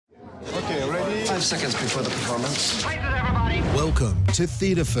5 seconds before the performance. Welcome to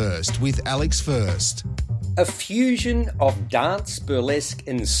Theatre First with Alex First. A fusion of dance, burlesque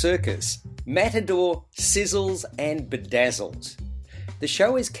and circus, Matador sizzles and bedazzles. The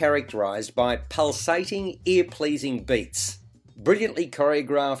show is characterised by pulsating, ear-pleasing beats, brilliantly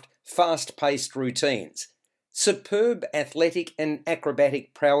choreographed, fast-paced routines, superb athletic and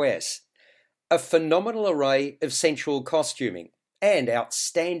acrobatic prowess, a phenomenal array of sensual costuming, and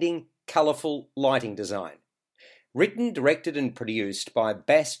outstanding, colourful lighting design. Written, directed and produced by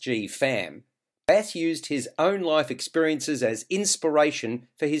Bass G. Pham, Bass used his own life experiences as inspiration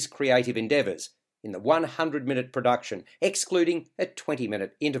for his creative endeavours in the 100-minute production, excluding a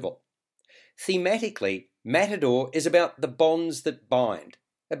 20-minute interval. Thematically, Matador is about the bonds that bind,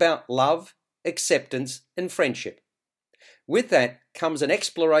 about love, acceptance and friendship. With that comes an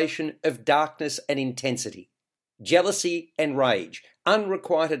exploration of darkness and intensity, jealousy and rage,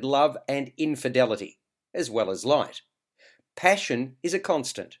 unrequited love and infidelity, as well as light. Passion is a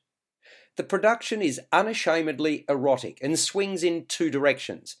constant. The production is unashamedly erotic and swings in two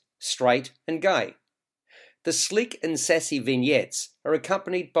directions, straight and gay. The slick and sassy vignettes are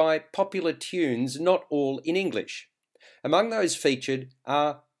accompanied by popular tunes, not all in English. Among those featured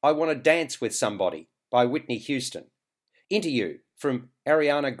are I Want to Dance with Somebody by Whitney Houston, Into You from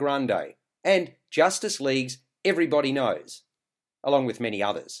Ariana Grande, and Justice League's Everybody Knows, along with many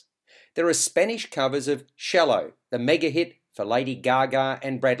others. There are Spanish covers of Shallow, the mega hit for Lady Gaga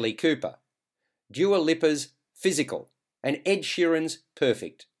and Bradley Cooper, Dua Lipa's Physical, and Ed Sheeran's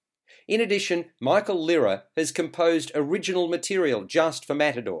Perfect. In addition, Michael Lira has composed original material just for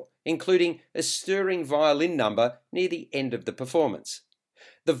Matador, including a stirring violin number near the end of the performance.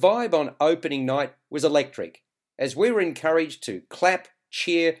 The vibe on opening night was electric, as we were encouraged to clap,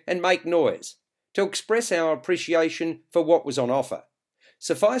 cheer and make noise, to express our appreciation for what was on offer.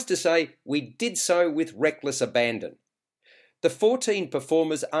 Suffice to say, we did so with reckless abandon. The 14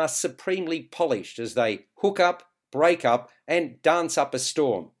 performers are supremely polished as they hook up, break up and dance up a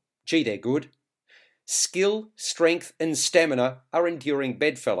storm. Gee, they're good. Skill, strength and stamina are enduring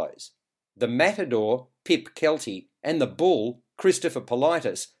bedfellows. The Matador, Pip Kelty, and the Bull, Christopher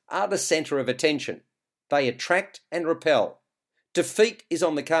Politis, are the centre of attention. They attract and repel. Defeat is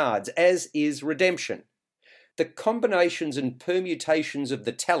on the cards, as is redemption. The combinations and permutations of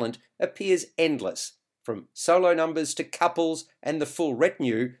the talent appears endless. From solo numbers to couples and the full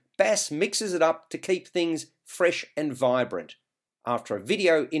retinue, Bass mixes it up to keep things fresh and vibrant. After a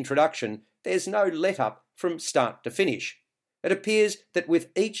video introduction, there's no let-up from start to finish. It appears that with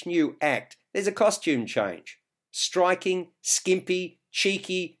each new act, there's a costume change. Striking, skimpy,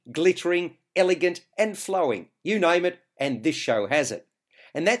 cheeky, glittering, elegant and flowing. You name it, and this show has it.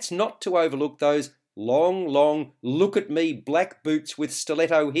 And that's not to overlook those long, look-at-me black boots with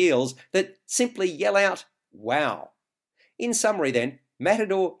stiletto heels that simply yell out, wow. In summary then,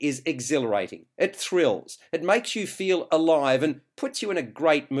 Matador is exhilarating. It thrills. It makes you feel alive and puts you in a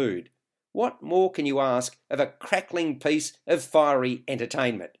great mood. What more can you ask of a crackling piece of fiery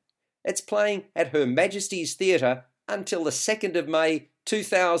entertainment? It's playing at Her Majesty's Theatre until the 2nd of May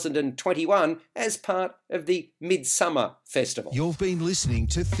 2021 as part of the Midsummer Festival. You've been listening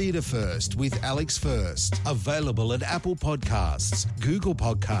to Theatre First with Alex First. Available at Apple Podcasts, Google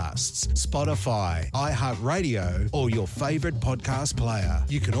Podcasts, Spotify, iHeartRadio, or your favourite podcast player.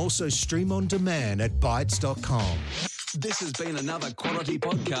 You can also stream on demand at Bytes.com. This has been another quality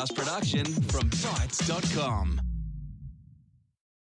podcast production from Bytes.com.